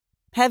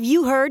Have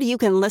you heard you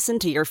can listen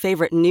to your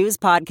favorite news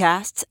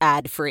podcasts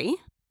ad-free?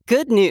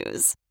 Good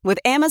news! With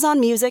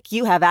Amazon Music,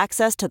 you have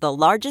access to the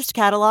largest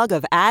catalog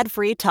of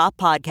ad-free top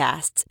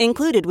podcasts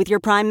included with your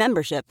Prime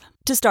membership.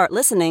 To start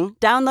listening,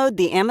 download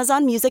the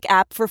Amazon Music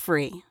app for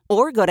free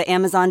or go to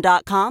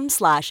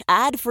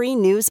amazon.com/ad-free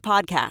news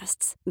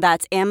podcasts.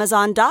 That's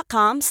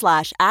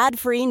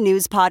amazon.com/ad-free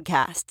news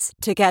podcasts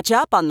to catch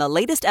up on the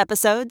latest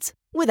episodes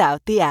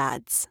without the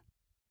ads.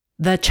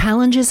 The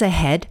Challenges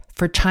Ahead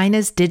for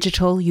China's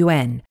Digital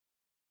Yuan,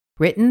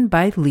 written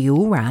by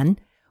Liu Ran,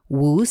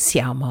 Wu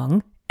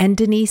Xiaomeng, and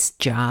Denise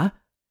Jia,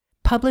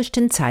 published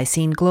in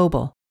Caixin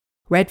Global.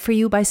 Read for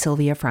you by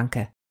Sylvia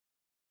Franke.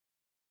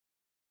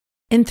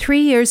 In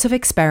 3 years of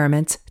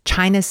experiments,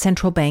 China's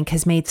central bank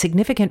has made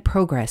significant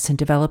progress in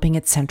developing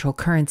its central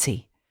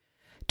currency.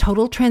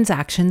 Total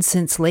transactions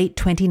since late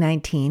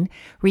 2019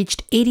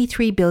 reached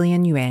 83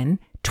 billion yuan,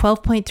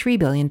 $12.3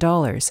 billion,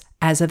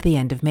 as of the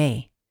end of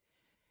May.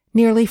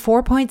 Nearly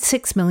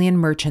 4.6 million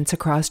merchants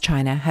across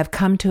China have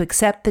come to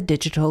accept the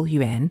digital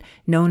yuan,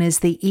 known as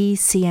the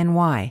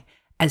eCNY,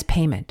 as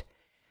payment.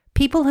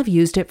 People have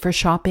used it for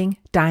shopping,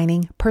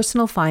 dining,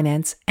 personal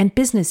finance, and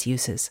business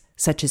uses,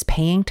 such as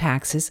paying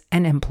taxes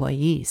and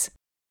employees.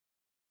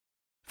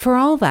 For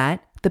all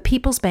that, the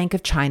People's Bank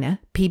of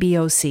China,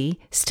 PBOC,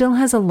 still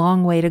has a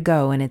long way to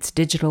go in its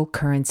digital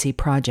currency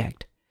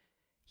project.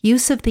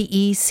 Use of the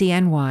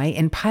eCNY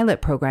in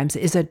pilot programs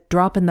is a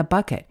drop in the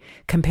bucket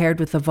compared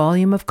with the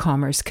volume of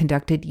commerce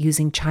conducted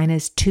using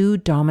China's two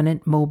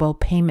dominant mobile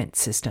payment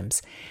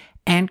systems,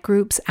 Ant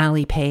Group's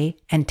Alipay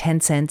and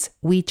Tencent's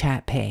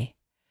WeChat Pay.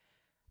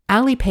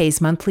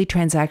 Alipay's monthly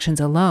transactions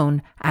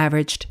alone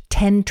averaged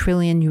 10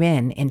 trillion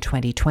yuan in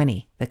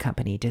 2020, the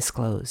company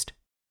disclosed.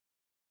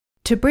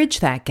 To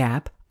bridge that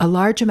gap, a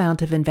large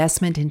amount of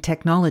investment in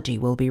technology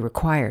will be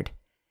required.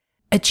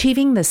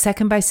 Achieving the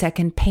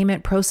second-by-second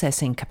payment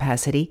processing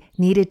capacity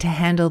needed to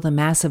handle the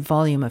massive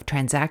volume of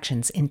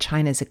transactions in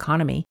China's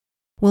economy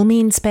will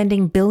mean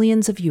spending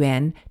billions of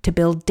yuan to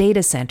build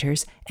data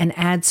centers and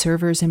add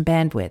servers and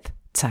bandwidth,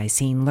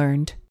 Caixin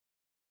learned.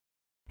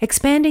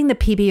 Expanding the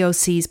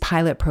PBOC's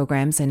pilot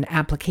programs and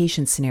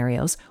application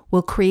scenarios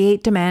will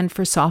create demand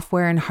for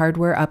software and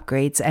hardware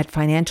upgrades at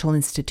financial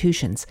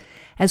institutions,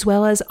 as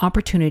well as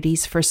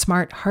opportunities for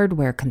smart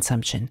hardware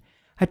consumption,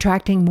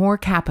 attracting more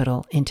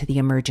capital into the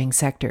emerging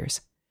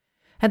sectors.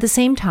 At the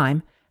same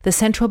time, the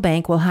central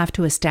bank will have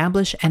to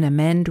establish and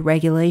amend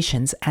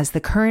regulations as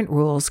the current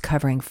rules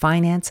covering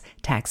finance,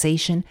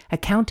 taxation,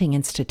 accounting,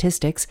 and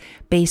statistics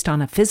based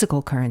on a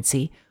physical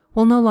currency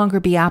will no longer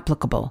be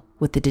applicable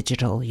with the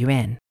digital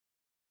yuan.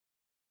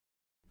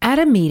 At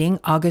a meeting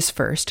August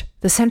 1st,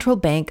 the central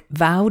bank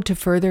vowed to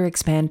further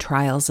expand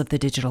trials of the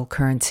digital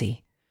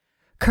currency.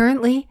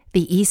 Currently,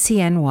 the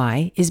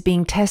eCNY is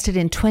being tested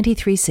in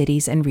 23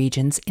 cities and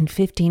regions in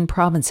 15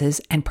 provinces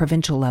and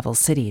provincial-level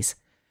cities.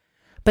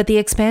 But the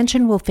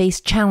expansion will face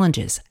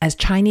challenges as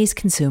Chinese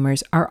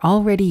consumers are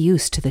already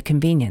used to the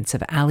convenience of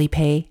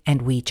Alipay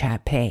and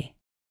WeChat Pay.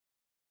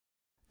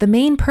 The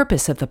main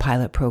purpose of the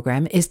pilot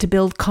program is to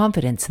build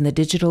confidence in the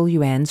digital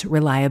yuan's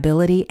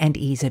reliability and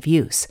ease of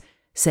use,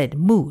 said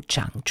Mu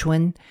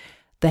Changchun,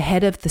 the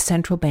head of the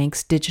central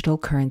bank's Digital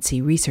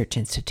Currency Research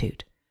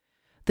Institute.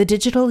 The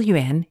digital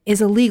yuan is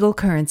a legal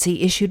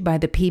currency issued by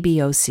the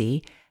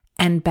PBOC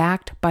and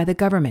backed by the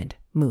government,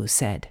 Mu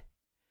said.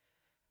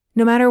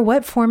 No matter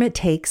what form it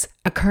takes,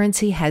 a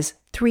currency has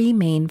three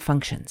main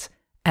functions: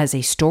 as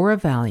a store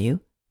of value,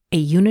 a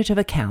unit of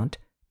account,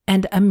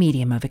 and a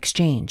medium of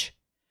exchange.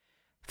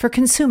 For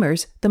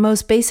consumers, the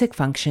most basic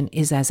function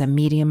is as a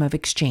medium of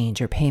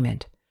exchange or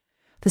payment.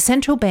 The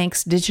central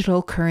bank's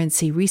Digital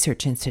Currency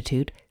Research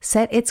Institute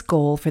set its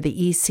goal for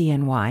the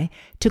eCNY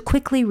to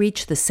quickly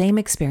reach the same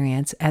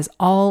experience as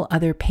all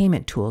other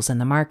payment tools in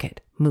the market,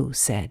 Mu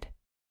said.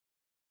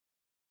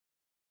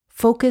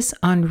 Focus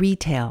on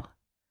retail.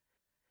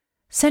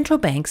 Central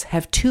banks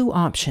have two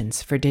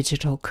options for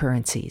digital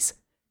currencies: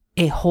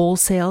 a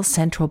wholesale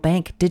central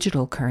bank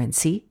digital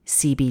currency,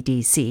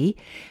 CBDC,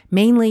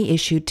 mainly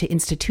issued to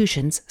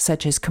institutions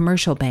such as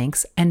commercial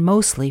banks and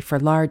mostly for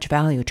large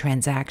value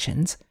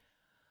transactions,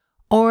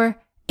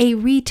 or a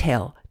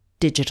retail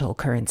digital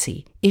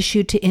currency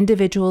issued to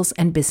individuals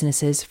and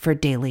businesses for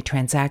daily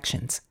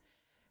transactions.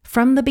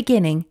 From the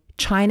beginning,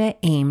 China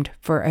aimed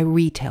for a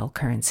retail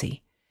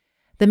currency.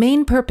 The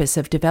main purpose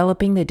of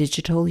developing the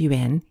digital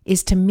yuan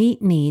is to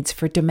meet needs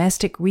for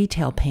domestic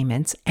retail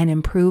payments and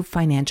improve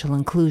financial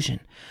inclusion,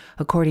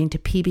 according to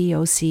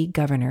PBOC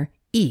Governor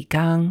Yi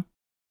Gang.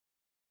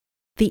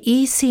 The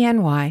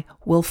eCNY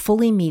will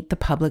fully meet the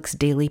public's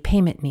daily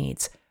payment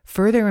needs,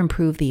 further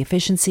improve the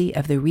efficiency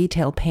of the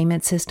retail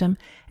payment system,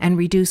 and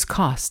reduce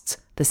costs,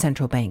 the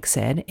central bank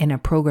said in a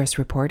progress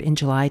report in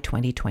July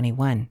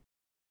 2021.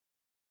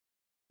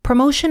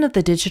 Promotion of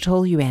the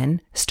digital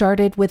yuan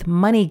started with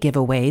money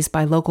giveaways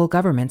by local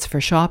governments for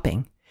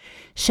shopping.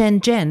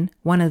 Shenzhen,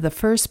 one of the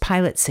first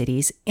pilot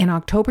cities, in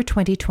October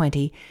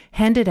 2020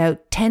 handed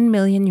out 10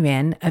 million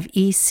yuan of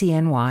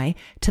eCNY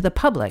to the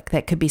public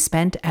that could be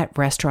spent at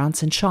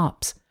restaurants and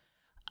shops.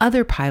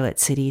 other pilot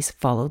cities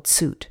followed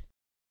suit.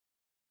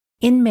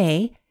 In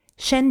May,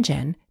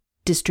 Shenzhen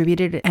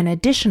distributed an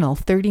additional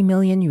 30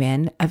 million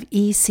yuan of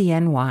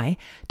eCNY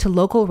to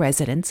local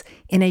residents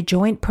in a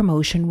joint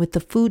promotion with the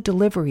food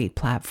delivery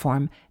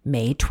platform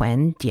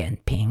Meituan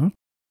Dianping.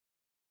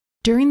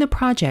 During the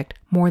project,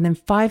 more than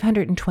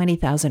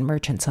 520,000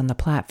 merchants on the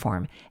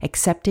platform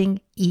accepting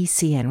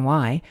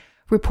eCNY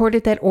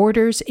reported that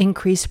orders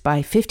increased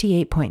by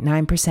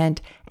 58.9%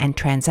 and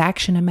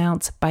transaction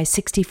amounts by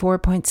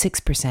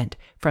 64.6%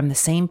 from the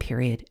same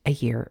period a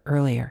year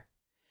earlier.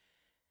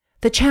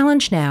 The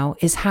challenge now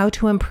is how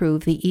to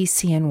improve the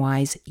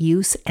eCNY's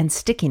use and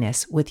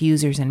stickiness with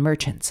users and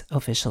merchants,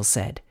 officials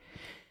said.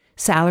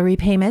 Salary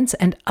payments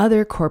and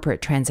other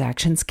corporate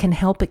transactions can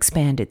help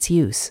expand its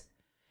use.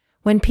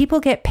 When people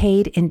get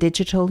paid in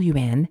digital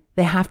yuan,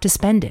 they have to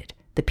spend it,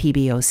 the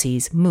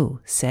PBOC's Mu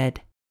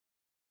said.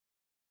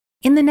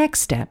 In the next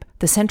step,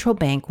 the central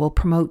bank will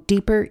promote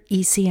deeper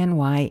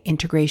eCNY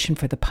integration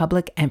for the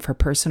public and for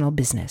personal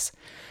business,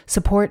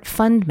 support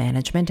fund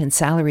management and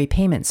salary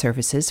payment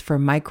services for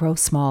micro,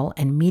 small,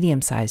 and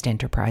medium-sized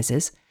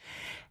enterprises,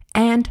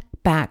 and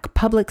back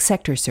public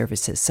sector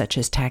services such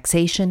as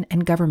taxation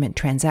and government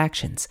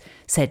transactions,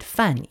 said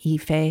Fan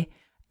Yifei,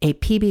 a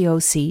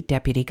PBOC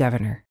deputy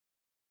governor.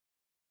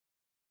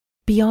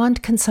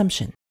 Beyond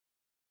consumption.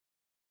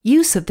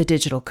 Use of the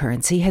digital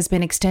currency has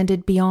been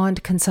extended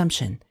beyond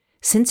consumption.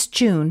 Since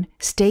June,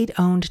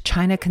 state-owned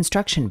China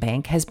Construction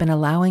Bank has been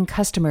allowing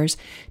customers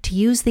to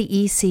use the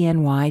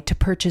eCNY to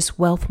purchase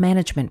wealth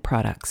management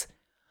products.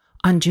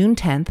 On June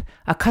 10th,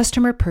 a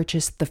customer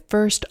purchased the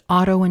first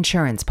auto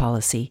insurance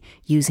policy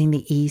using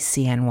the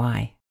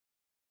eCNY.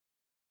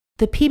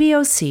 The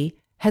PBOC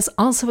has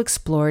also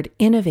explored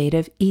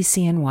innovative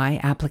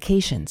eCNY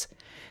applications.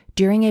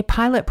 During a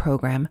pilot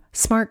program,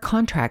 smart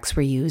contracts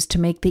were used to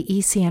make the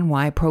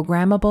eCNY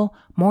programmable,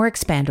 more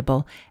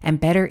expandable, and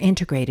better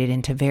integrated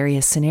into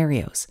various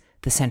scenarios,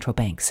 the central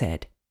bank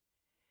said.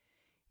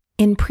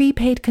 In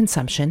prepaid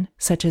consumption,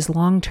 such as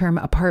long-term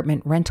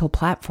apartment rental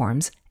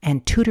platforms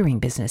and tutoring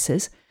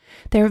businesses,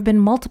 there have been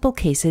multiple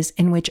cases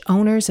in which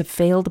owners of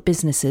failed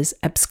businesses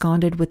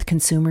absconded with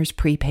consumers'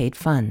 prepaid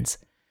funds.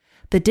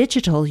 The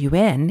digital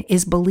yuan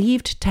is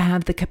believed to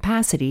have the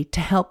capacity to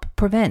help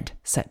prevent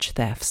such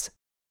thefts.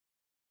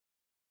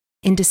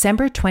 In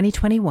December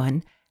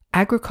 2021,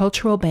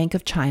 Agricultural Bank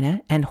of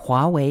China and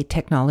Huawei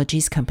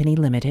Technologies Company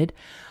Limited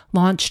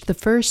launched the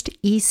first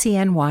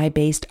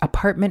eCNY-based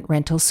apartment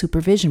rental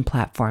supervision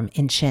platform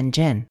in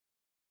Shenzhen.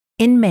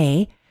 In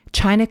May,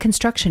 China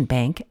Construction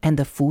Bank and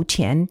the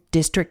Futian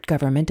District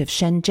Government of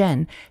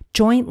Shenzhen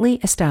jointly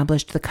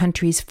established the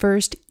country's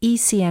first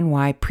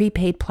eCNY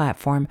prepaid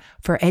platform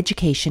for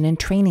education and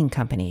training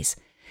companies.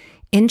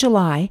 In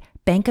July,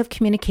 Bank of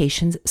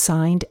Communications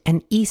signed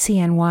an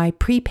eCNY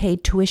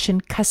prepaid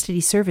tuition custody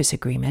service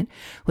agreement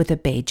with a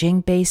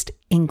Beijing-based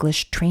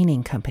English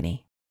training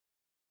company.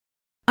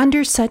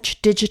 Under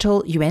such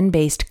digital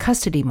yuan-based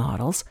custody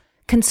models,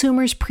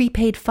 consumers'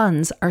 prepaid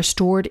funds are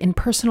stored in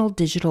personal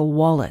digital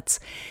wallets,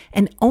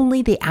 and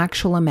only the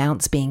actual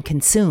amounts being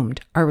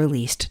consumed are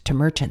released to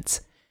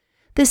merchants.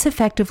 This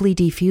effectively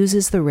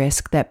defuses the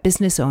risk that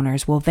business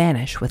owners will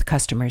vanish with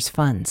customers'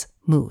 funds,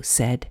 Mu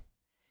said.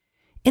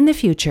 In the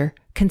future,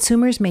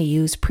 consumers may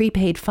use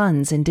prepaid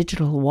funds in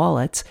digital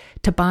wallets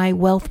to buy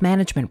wealth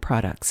management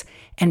products,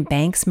 and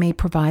banks may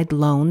provide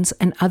loans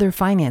and other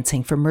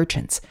financing for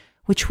merchants,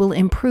 which will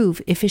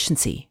improve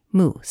efficiency,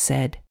 Mu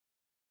said.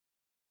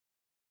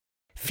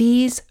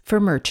 Fees for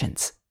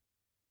merchants.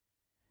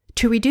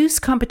 To reduce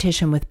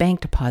competition with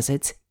bank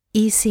deposits,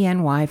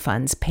 eCNY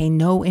funds pay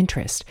no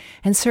interest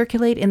and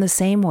circulate in the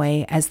same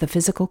way as the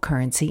physical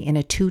currency in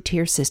a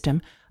two-tier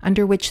system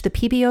under which the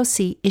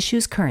PBOC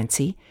issues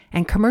currency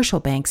and commercial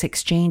banks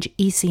exchange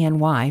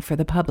eCNY for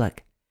the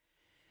public.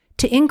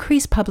 To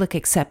increase public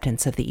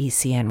acceptance of the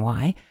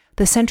eCNY,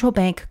 the central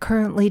bank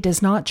currently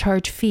does not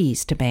charge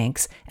fees to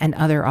banks and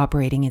other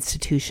operating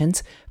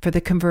institutions for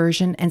the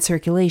conversion and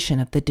circulation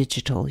of the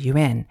digital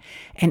yuan,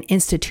 and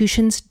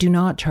institutions do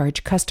not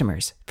charge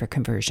customers for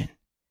conversion.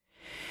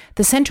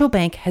 The central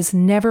bank has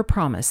never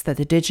promised that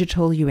the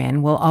digital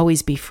yuan will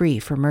always be free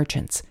for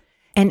merchants.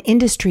 An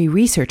industry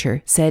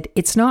researcher said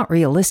it's not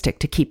realistic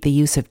to keep the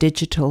use of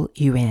digital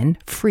yuan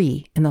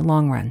free in the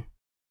long run.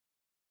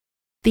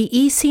 The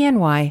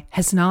eCNY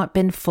has not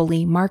been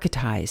fully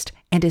marketized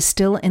and is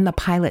still in the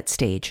pilot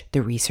stage,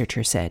 the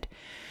researcher said.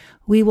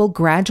 We will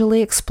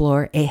gradually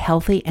explore a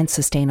healthy and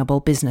sustainable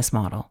business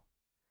model.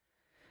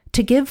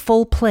 To give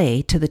full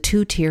play to the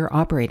two-tier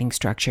operating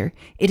structure,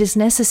 it is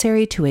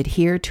necessary to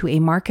adhere to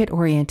a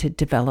market-oriented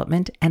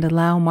development and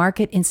allow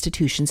market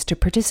institutions to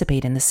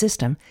participate in the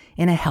system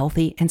in a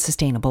healthy and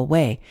sustainable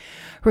way,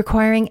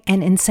 requiring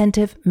an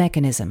incentive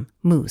mechanism,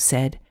 Mu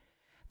said.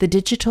 The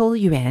digital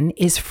yuan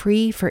is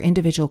free for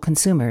individual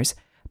consumers,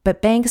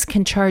 but banks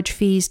can charge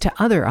fees to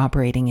other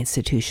operating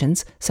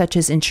institutions, such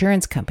as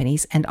insurance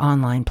companies and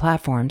online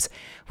platforms,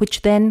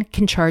 which then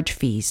can charge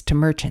fees to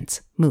merchants,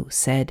 Mu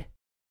said.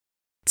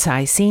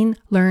 Caixin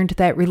learned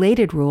that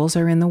related rules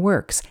are in the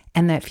works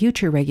and that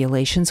future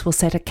regulations will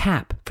set a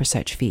cap for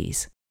such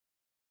fees.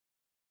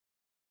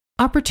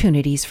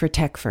 Opportunities for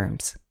tech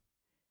firms.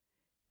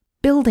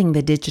 Building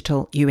the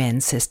digital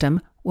yuan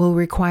system will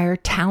require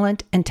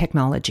talent and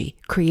technology,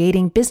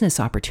 creating business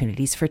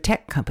opportunities for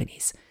tech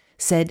companies,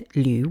 said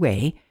Liu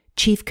Wei,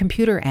 chief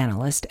computer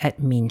analyst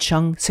at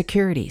Minsheng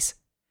Securities.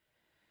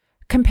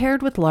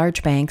 Compared with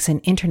large banks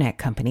and internet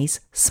companies,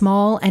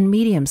 small and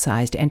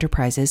medium-sized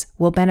enterprises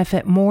will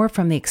benefit more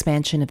from the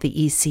expansion of the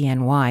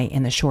ECNY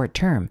in the short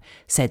term,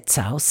 said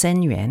Cao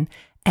Senyuan,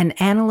 an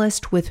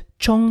analyst with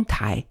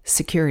Zhongtai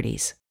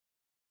Securities.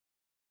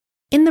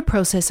 In the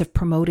process of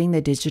promoting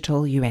the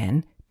digital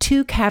yuan,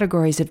 two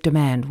categories of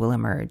demand will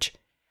emerge.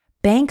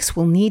 Banks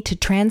will need to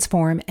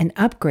transform and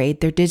upgrade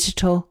their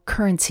digital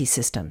currency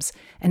systems,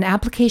 and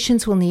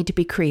applications will need to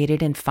be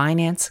created in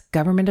finance,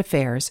 government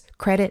affairs,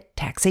 credit,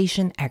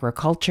 taxation,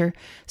 agriculture,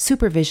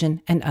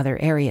 supervision, and other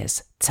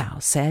areas,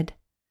 Cao said.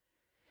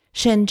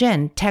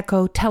 Shenzhen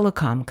Teco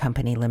Telecom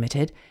Company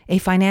Limited, a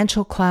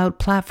financial cloud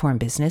platform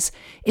business,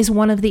 is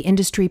one of the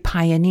industry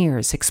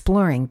pioneers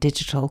exploring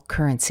digital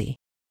currency.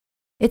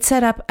 It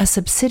set up a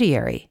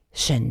subsidiary,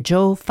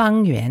 Shenzhou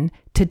Fangyuan,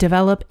 to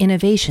develop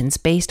innovations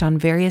based on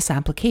various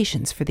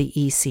applications for the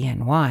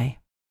ECNY.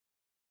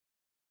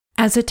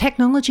 As a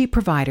technology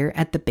provider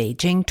at the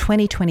Beijing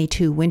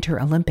 2022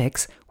 Winter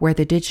Olympics, where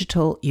the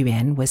digital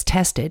yuan was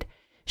tested,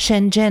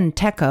 Shenzhen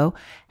Teco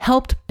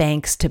helped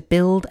banks to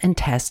build and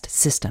test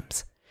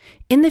systems.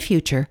 In the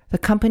future, the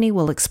company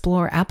will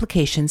explore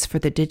applications for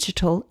the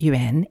digital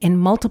yuan in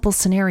multiple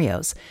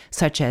scenarios,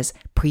 such as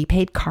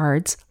prepaid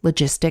cards,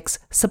 logistics,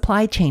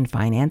 supply chain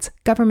finance,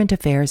 government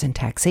affairs and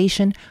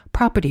taxation,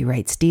 property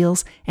rights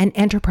deals, and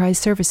enterprise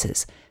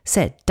services,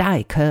 said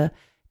Dai Ke,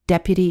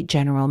 Deputy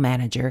General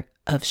Manager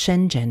of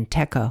Shenzhen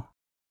Teco.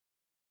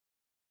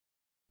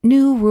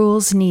 New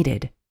rules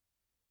needed.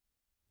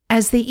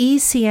 As the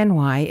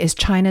ECNY is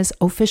China's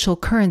official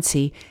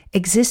currency,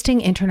 existing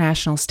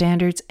international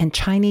standards and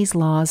Chinese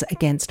laws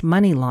against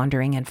money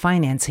laundering and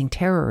financing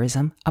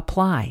terrorism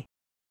apply.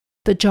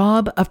 The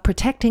job of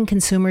protecting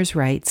consumers'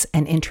 rights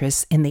and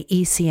interests in the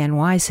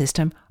ECNY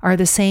system are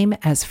the same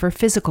as for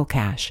physical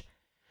cash.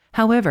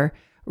 However,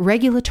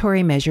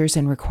 regulatory measures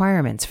and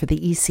requirements for the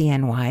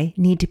ECNY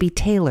need to be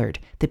tailored,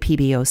 the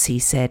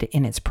PBOC said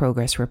in its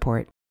progress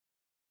report.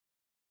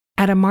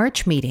 At a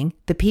March meeting,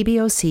 the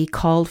PBOC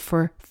called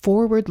for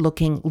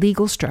forward-looking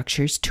legal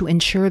structures to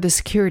ensure the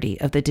security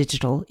of the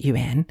digital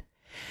yuan.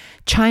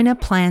 China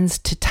plans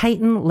to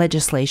tighten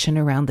legislation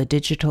around the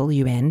digital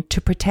yuan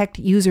to protect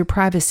user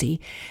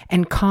privacy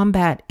and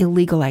combat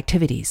illegal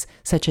activities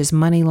such as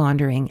money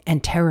laundering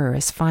and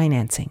terrorist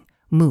financing,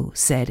 Mu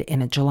said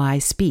in a July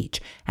speech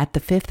at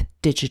the 5th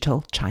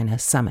Digital China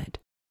Summit.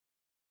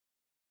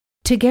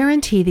 To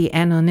guarantee the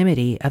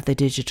anonymity of the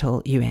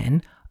digital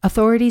yuan,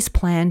 authorities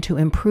plan to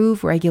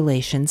improve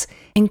regulations,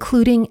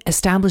 including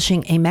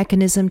establishing a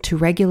mechanism to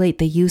regulate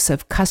the use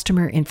of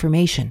customer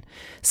information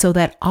so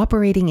that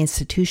operating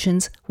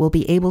institutions will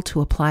be able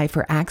to apply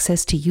for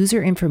access to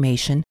user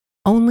information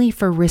only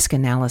for risk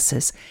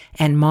analysis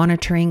and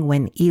monitoring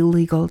when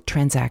illegal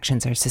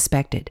transactions are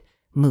suspected,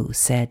 Mu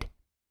said.